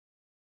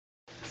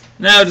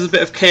Now there's a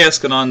bit of chaos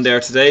going on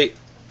there today,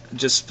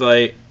 just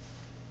by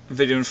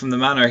videoing from the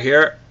manor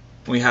here.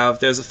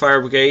 There's a fire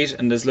brigade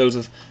and there's loads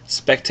of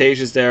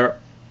spectators there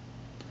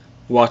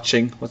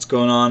watching what's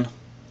going on.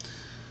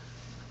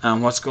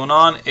 And what's going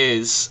on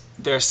is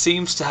there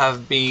seems to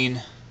have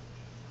been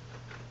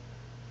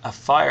a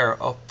fire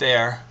up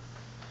there.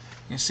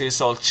 You can see it's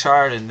all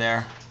charred in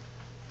there,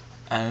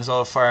 and there's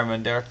all the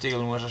firemen there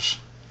dealing with it.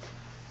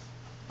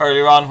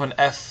 Earlier on, when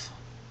F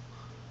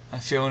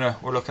and Fiona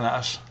were looking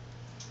at it,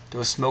 there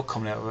was smoke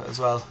coming out of it as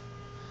well.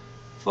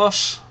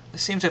 But they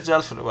seem to have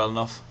dealt with it well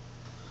enough.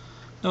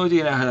 No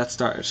idea now how that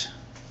started.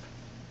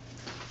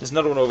 There's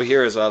another one over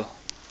here as well.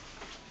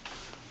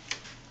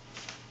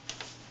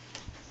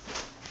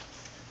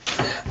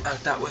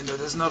 Out that window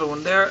there's another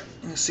one there.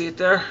 You can see it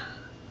there.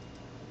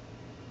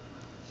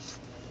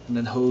 And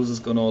then hoses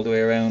going all the way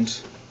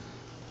around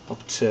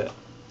up to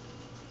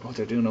what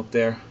they're doing up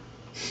there.